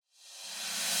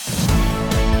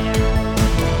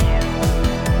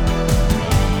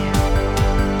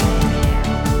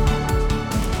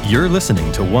You're listening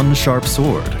to One Sharp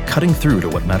Sword, cutting through to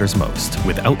what matters most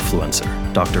with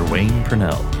Outfluencer, Dr. Wayne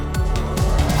Purnell.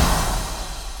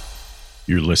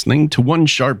 You're listening to One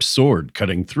Sharp Sword,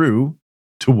 cutting through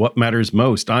to what matters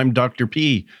most. I'm Dr.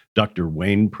 P, Dr.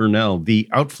 Wayne Purnell, the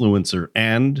Outfluencer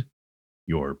and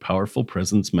your powerful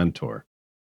presence mentor.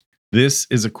 This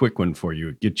is a quick one for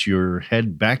you. Get your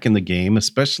head back in the game,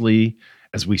 especially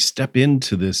as we step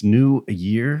into this new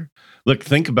year. Look,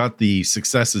 think about the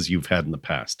successes you've had in the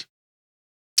past.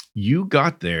 You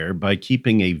got there by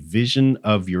keeping a vision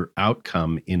of your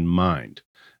outcome in mind.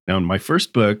 Now, in my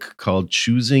first book called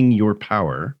Choosing Your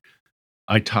Power,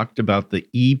 I talked about the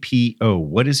EPO.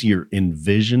 What is your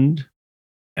envisioned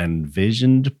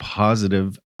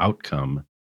positive outcome?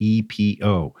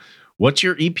 EPO. What's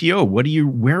your EPO?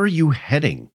 Where are you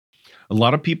heading? A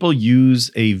lot of people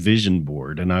use a vision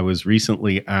board, and I was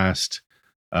recently asked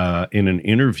in an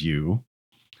interview,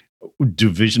 do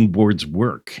vision boards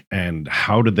work, and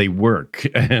how do they work,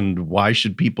 and why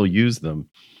should people use them?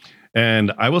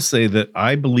 And I will say that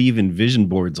I believe in vision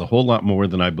boards a whole lot more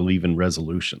than I believe in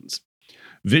resolutions.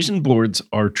 Vision boards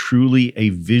are truly a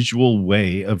visual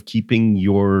way of keeping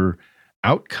your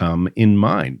outcome in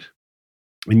mind.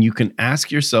 And you can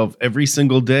ask yourself every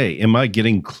single day, am I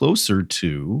getting closer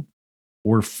to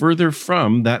or further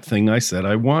from that thing I said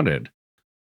I wanted?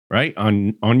 Right?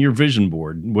 On your vision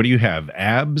board, what do you have?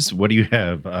 Abs? What do you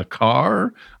have? A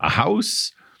car? A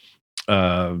house?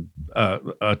 A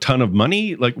ton of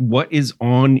money? Like, what is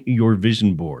on your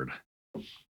vision board?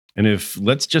 And if,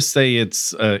 let's just say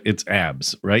it's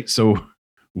abs, right? So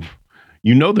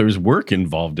there's work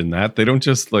involved in that. They don't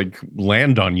just like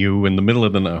land on you in the middle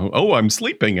of the night. Oh, I'm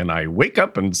sleeping and I wake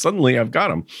up and suddenly I've got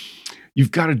them.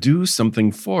 You've got to do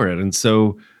something for it. And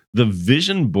so the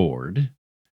vision board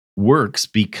works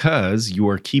because you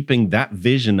are keeping that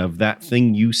vision of that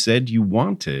thing you said you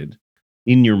wanted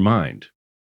in your mind.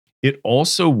 It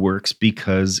also works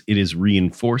because it is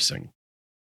reinforcing.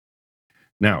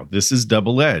 Now, this is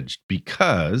double-edged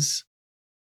because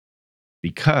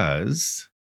it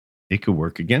could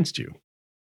work against you.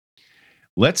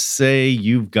 Let's say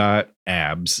you've got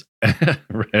abs,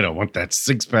 right? I want that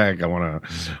six pack. I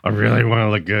really want to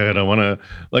look good.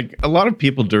 Like a lot of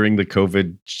people during the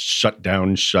COVID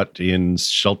shutdown, shut in,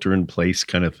 shelter in place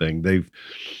kind of thing, they've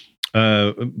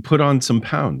put on some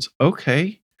pounds.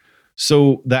 Okay.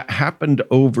 So that happened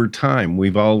over time.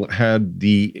 We've all had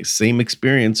the same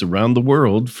experience around the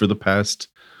world for the past,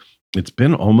 it's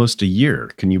been almost a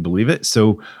year. Can you believe it?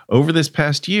 So over this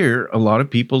past year, a lot of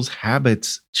people's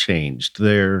habits changed.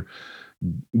 Their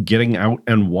getting out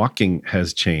and walking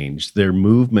has changed. Their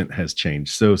movement has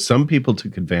changed. So some people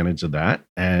took advantage of that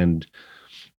and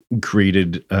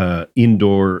created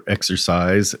indoor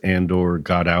exercise and or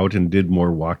got out and did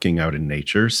more walking out in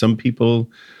nature. Some people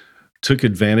took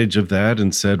advantage of that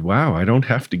and said, wow, I don't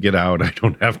have to get out. I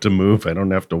don't have to move. I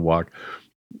don't have to walk.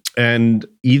 And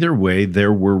either way,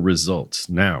 there were results.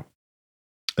 Now,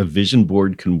 a vision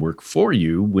board can work for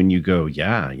you when you go,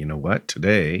 yeah, you know what?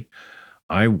 Today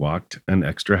I walked an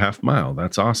extra half mile.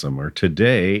 That's awesome. Or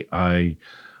today I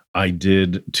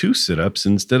did 2 sit-ups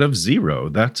instead of 0.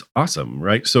 That's awesome,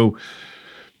 right? So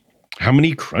how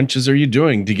many crunches are you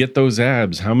doing to get those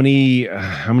abs? How many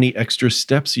extra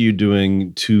steps are you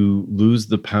doing to lose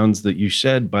the pounds that you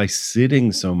shed by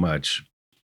sitting so much?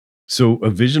 So a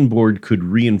vision board could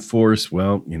reinforce,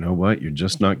 well, you know what? You're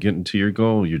just not getting to your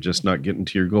goal. You're just not getting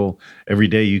to your goal. Every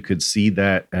day you could see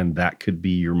that, and that could be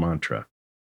your mantra.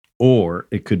 Or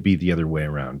it could be the other way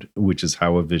around, which is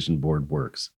how a vision board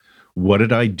works. What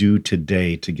did I do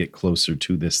today to get closer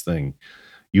to this thing?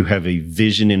 You have a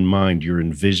vision in mind, your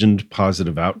envisioned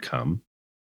positive outcome,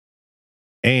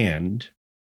 and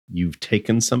you've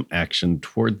taken some action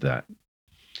toward that.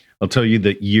 I'll tell you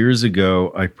that years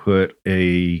ago, I put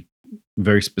a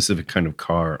very specific kind of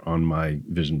car on my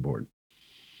vision board.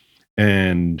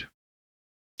 And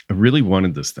I really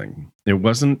wanted this thing. It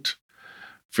wasn't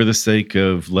for the sake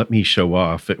of let me show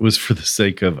off. It was for the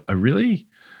sake of I really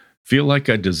feel like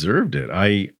I deserved it.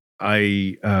 I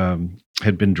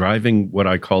had been driving what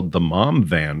I called the mom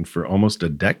van for almost a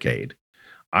decade.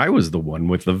 I was the one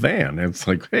with the van. It's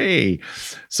like, hey.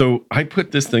 So I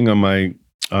put this thing on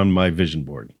my vision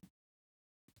board.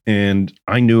 And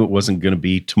I knew it wasn't going to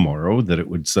be tomorrow that it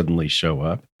would suddenly show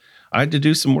up. I had to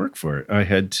do some work for it. I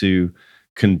had to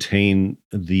contain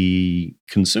the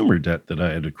consumer debt that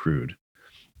I had accrued.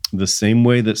 The same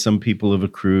way that some people have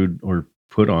accrued or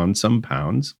put on some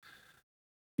pounds,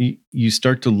 you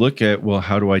start to look at, well,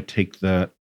 how do I take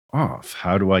that off?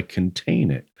 How do I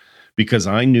contain it? Because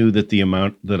I knew that the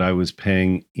amount that I was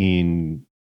paying in,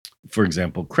 for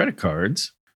example, credit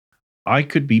cards I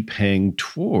could be paying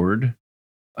toward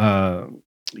uh,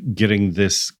 getting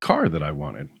this car that I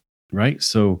wanted, right?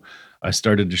 So I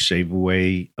started to shave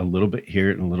away a little bit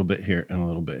here and a little bit here and a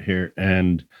little bit here.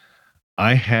 And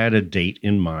I had a date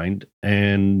in mind,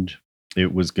 and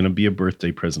it was going to be a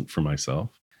birthday present for myself.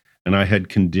 And I had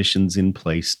conditions in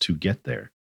place to get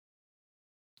there.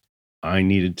 I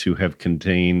needed to have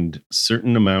contained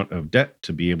certain amount of debt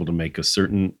to be able to make a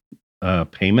certain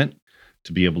payment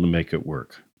to be able to make it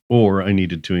work, or I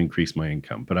needed to increase my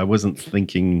income. But I wasn't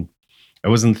thinking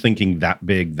that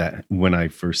big that when I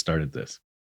first started this.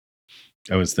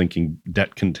 I was thinking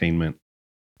debt containment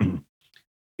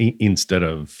instead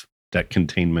of debt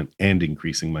containment and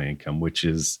increasing my income, which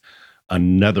is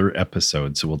another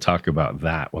episode. So we'll talk about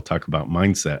that. We'll talk about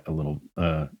mindset a little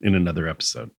in another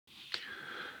episode.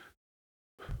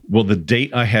 Well, the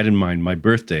date I had in mind, my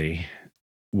birthday,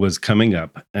 was coming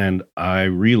up, and I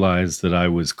realized that I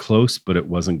was close, but it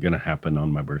wasn't going to happen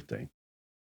on my birthday.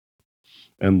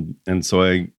 And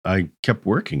so I kept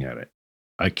working at it.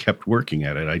 I kept working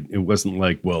at it. It wasn't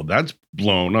like, well, that's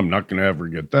blown. I'm not going to ever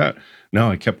get that.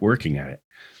 No, I kept working at it.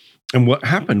 And what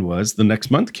happened was the next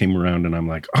month came around, and I'm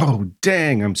like, oh,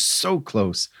 dang, I'm so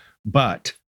close.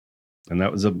 But, and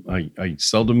that was I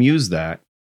seldom use that.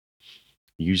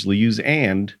 I usually use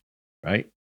and, right?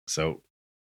 So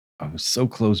I was so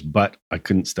close, but I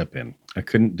couldn't step in. I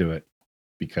couldn't do it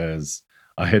because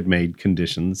I had made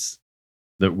conditions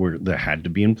that had to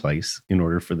be in place in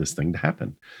order for this thing to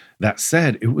happen. That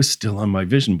said, it was still on my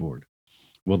vision board.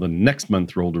 Well, the next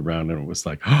month rolled around, and it was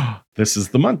like, oh, this is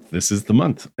the month. This is the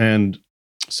month. And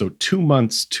so 2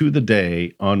 months to the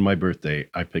day on my birthday,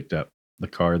 I picked up the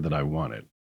car that I wanted.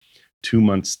 2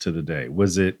 months to the day.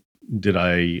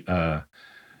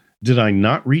 Did I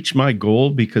not reach my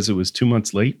goal because it was 2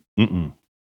 months late? Mm-mm.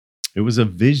 It was a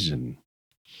vision,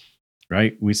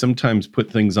 right? We sometimes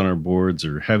put things on our boards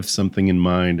or have something in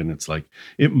mind, and it's like,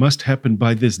 it must happen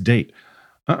by this date.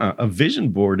 A vision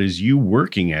board is you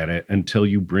working at it until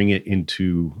you bring it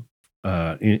into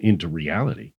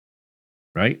reality,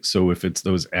 right? So if it's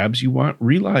those abs you want,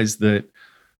 realize that,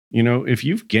 if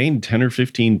you've gained 10 or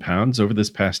 15 pounds over this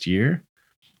past year,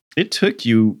 it took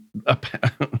you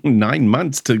 9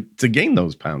 months to gain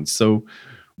those pounds. So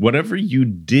whatever you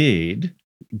did,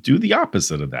 do the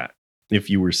opposite of that. If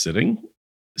you were sitting,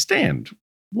 stand,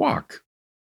 walk,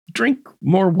 drink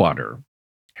more water,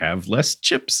 have less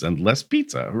chips and less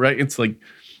pizza, right? It's like,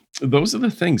 those are the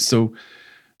things. So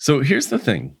here's the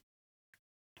thing.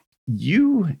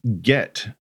 You get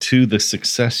to the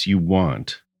success you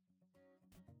want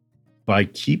by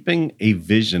keeping a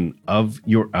vision of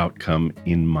your outcome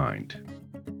in mind.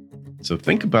 So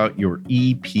think about your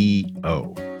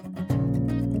EPO.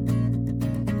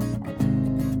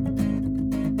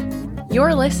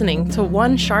 You're listening to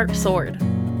One Sharp Sword,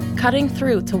 cutting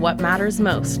through to what matters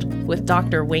most with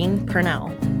Dr. Wayne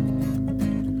Purnell.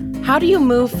 How do you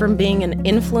move from being an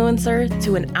influencer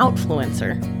to an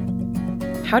outfluencer?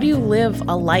 How do you live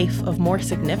a life of more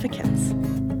significance?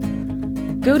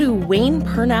 Go to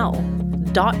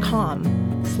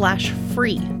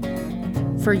waynepurnell.com/free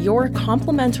for your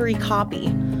complimentary copy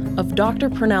of Dr.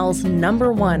 Purnell's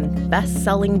 #1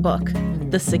 best-selling book,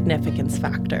 The Significance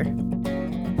Factor.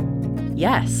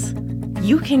 Yes,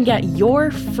 you can get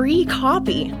your free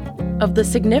copy of The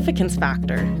Significance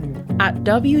Factor at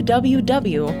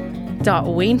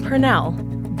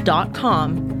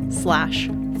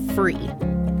www.waynepurnell.com/free.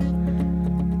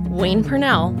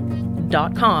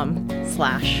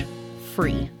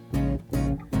 waynepurnell.com/free.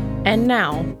 And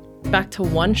now, back to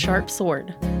One Sharp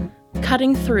Sword,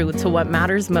 cutting through to what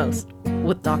matters most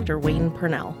with Dr. Wayne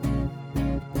Purnell.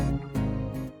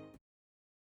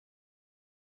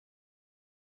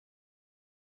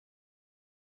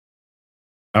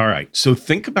 All right. So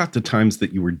think about the times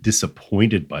that you were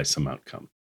disappointed by some outcome.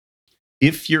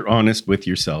 If you're honest with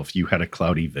yourself, you had a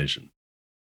cloudy vision,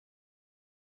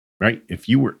 right? If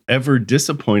you were ever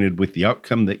disappointed with the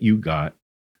outcome that you got,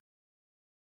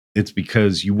 it's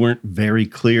because you weren't very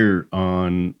clear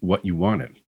on what you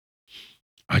wanted.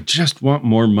 I just want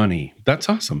more money. That's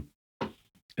awesome.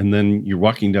 And then you're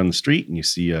walking down the street and you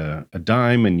see a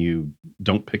dime and you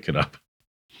don't pick it up.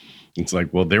 It's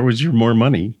like, well, there was your more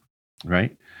money,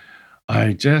 right?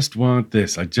 I just want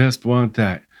this. I just want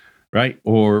that, right?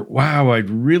 Or, wow, I'd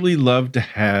really love to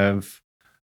have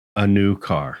a new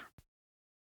car.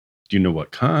 Do you know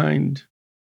what kind?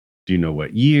 Do you know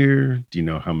what year? Do you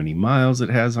know how many miles it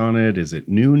has on it? Is it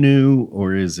new,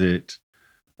 or is it,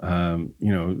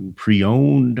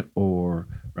 pre-owned, or,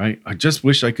 right? I just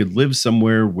wish I could live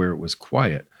somewhere where it was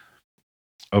quiet.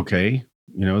 Okay.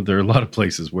 There are a lot of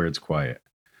places where it's quiet.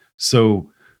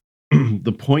 So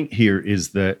the point here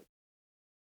is that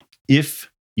if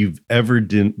you've ever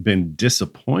been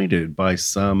disappointed by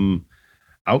some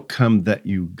outcome that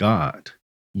you got,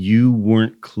 you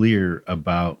weren't clear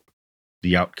about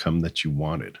the outcome that you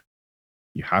wanted.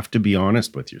 You have to be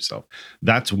honest with yourself.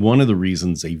 That's one of the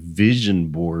reasons a vision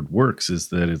board works, is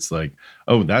that it's like,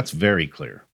 oh, that's very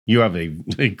clear. You have a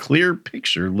clear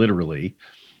picture, literally,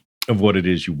 of what it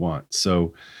is you want.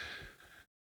 So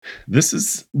this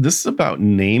is about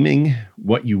naming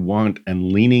what you want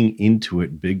and leaning into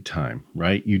it big time,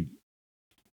 right? You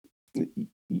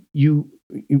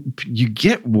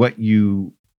get what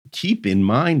you keep in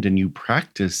mind and you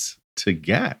practice to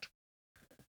get,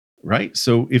 right?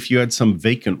 So if you had some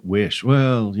vacant wish,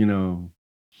 well,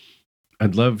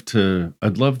 I'd love to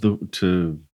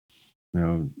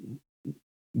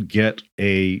get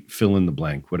a fill in the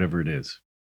blank, whatever it is.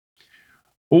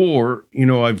 Or,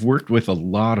 I've worked with a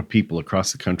lot of people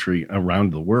across the country,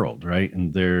 around the world, right?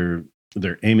 And they're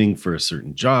aiming for a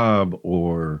certain job,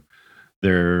 or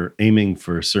they're aiming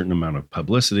for a certain amount of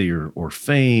publicity or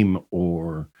fame,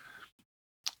 or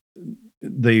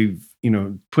they've,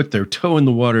 put their toe in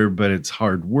the water, but it's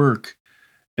hard work.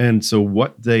 And so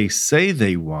what they say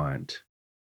they want,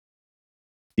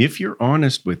 if you're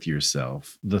honest with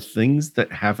yourself, the things that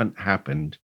haven't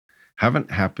happened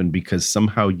because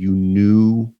somehow you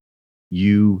knew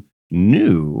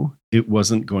it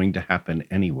wasn't going to happen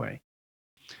anyway.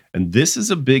 And this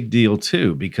is a big deal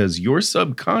too, because your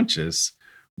subconscious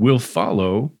will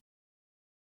follow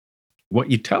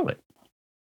what you tell it.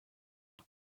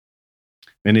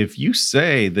 And if you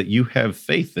say that you have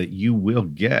faith that you will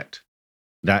get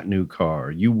that new car,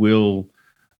 you will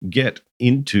get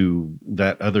into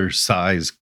that other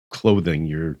size clothing,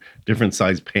 your different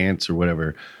size pants or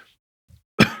whatever,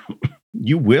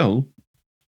 you will.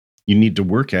 You need to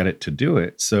work at it to do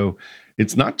it. So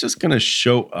it's not just going to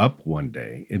show up one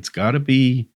day. It's got to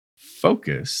be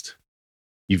focused.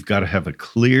 You've got to have a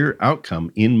clear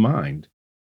outcome in mind,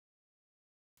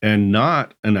 and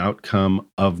not an outcome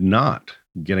of not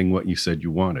getting what you said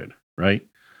you wanted, right?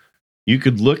 You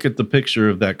could look at the picture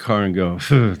of that car and go,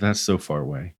 that's so far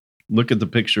away. Look at the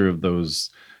picture of those,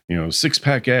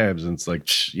 6-pack abs, and it's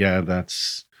like, yeah,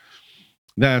 that's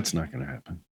not going to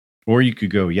happen. Or you could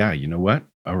go, yeah, you know what?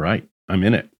 All right, I'm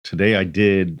in it. Today I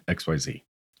did XYZ,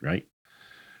 right?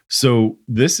 So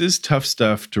this is tough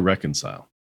stuff to reconcile.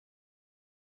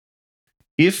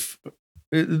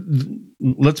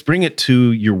 Let's bring it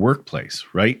to your workplace,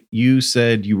 right? You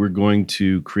said you were going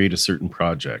to create a certain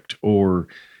project, or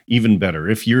even better,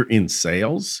 if you're in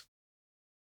sales,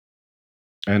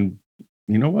 and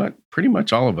you know what? Pretty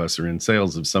much all of us are in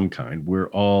sales of some kind. We're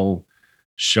all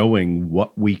showing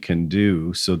what we can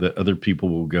do so that other people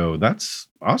will go, that's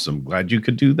awesome. Glad you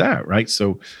could do that, right?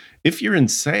 So if you're in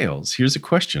sales, here's a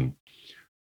question.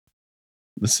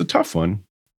 This is a tough one.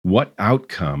 What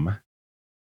outcome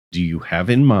do you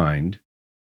have in mind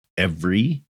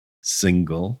every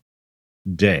single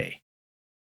day?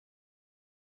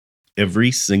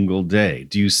 Every single day.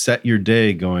 Do you set your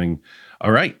day going,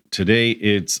 all right, today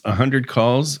it's 100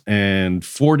 calls and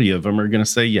 40 of them are going to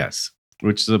say yes,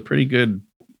 which is a pretty good,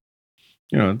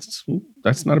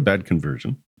 that's not a bad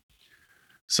conversion.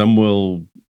 Some will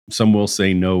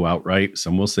say no outright.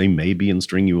 Some will say maybe and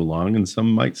string you along, and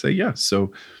some might say yes.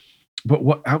 So, but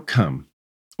what outcome?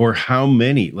 Or how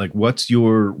many? Like, what's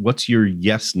your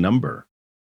yes number?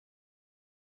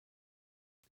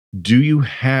 Do you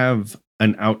have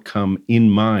an outcome in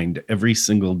mind every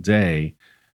single day?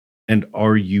 And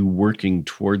are you working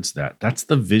towards that? That's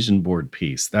the vision board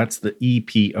piece. That's the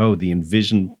EPO, the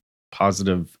envision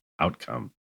positive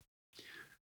outcome.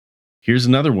 Here's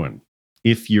another one.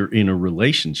 If you're in a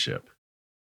relationship,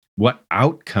 what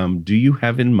outcome do you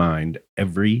have in mind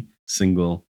every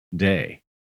single day?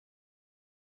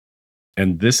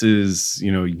 And this is,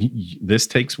 this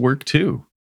takes work too.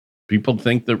 People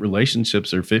think that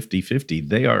relationships are 50-50.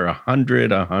 They are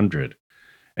 100-100.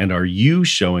 And are you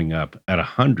showing up at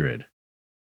 100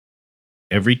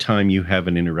 every time you have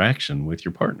an interaction with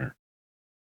your partner?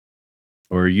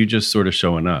 Or are you just sort of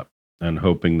showing up and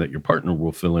hoping that your partner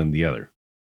will fill in the other?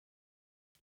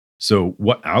 So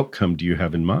what outcome do you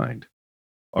have in mind?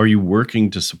 Are you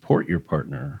working to support your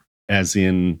partner, as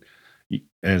in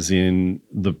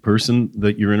the person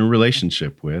that you're in a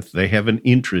relationship with? They have an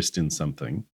interest in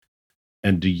something.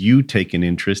 And do you take an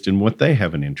interest in what they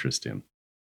have an interest in?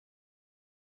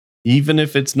 Even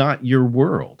if it's not your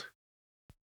world,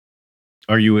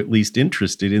 are you at least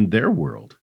interested in their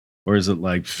world? Or is it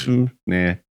like,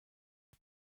 nah,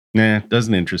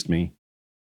 doesn't interest me?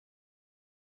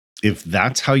 If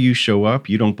that's how you show up,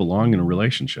 you don't belong in a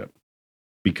relationship.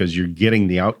 because you're getting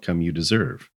the outcome you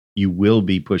deserve. You will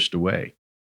be pushed away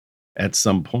at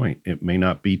some point. It may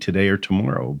not be today or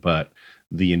tomorrow, but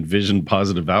the envisioned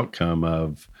positive outcome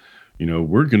of,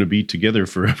 we're going to be together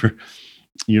forever,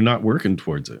 you're not working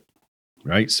towards it,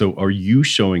 right? So are you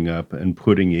showing up and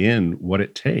putting in what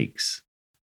it takes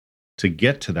to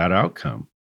get to that outcome?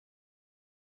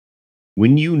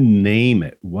 When you name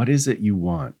it, what is it you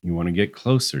want? You want to get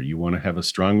closer. You want to have a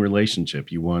strong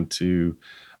relationship. You want to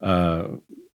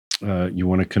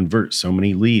convert so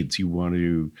many leads. You want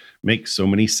to make so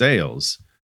many sales.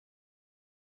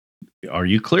 Are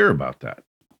you clear about that?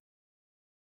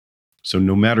 So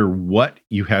no matter what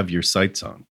you have your sights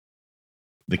on,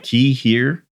 the key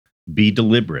here, be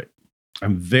deliberate.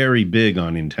 I'm very big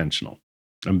on intentional.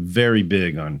 I'm very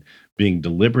big on being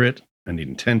deliberate and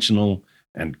intentional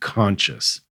and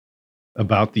conscious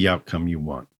about the outcome you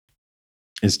want.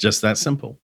 It's just that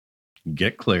simple.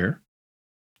 Get clear,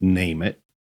 name it,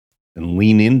 and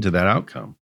lean into that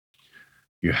outcome.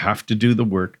 You have to do the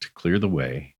work to clear the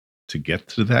way to get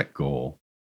to that goal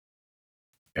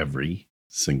every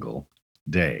single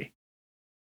day.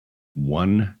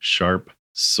 One sharp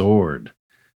sword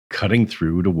cutting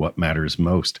through to what matters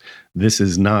most. This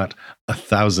is not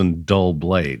 1,000 dull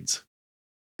blades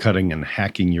cutting and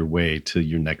hacking your way to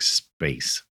your next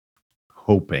space,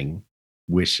 hoping,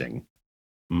 wishing.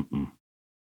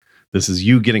 This is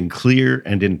you getting clear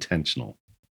and intentional.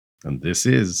 And this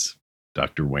is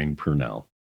Dr. Wayne Purnell,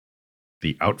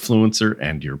 the Outfluencer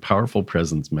and your Powerful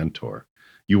Presence mentor.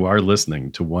 You are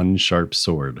listening to One Sharp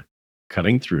Sword,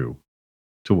 cutting through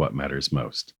to what matters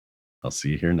most. I'll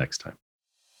see you here next time.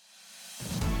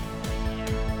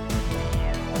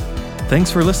 Thanks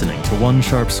for listening to One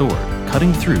Sharp Sword,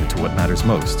 cutting through to what matters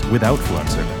most with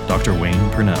Outfluencer, Dr. Wayne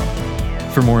Purnell.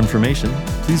 For more information,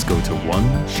 please go to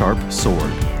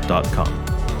onesharpsword.com.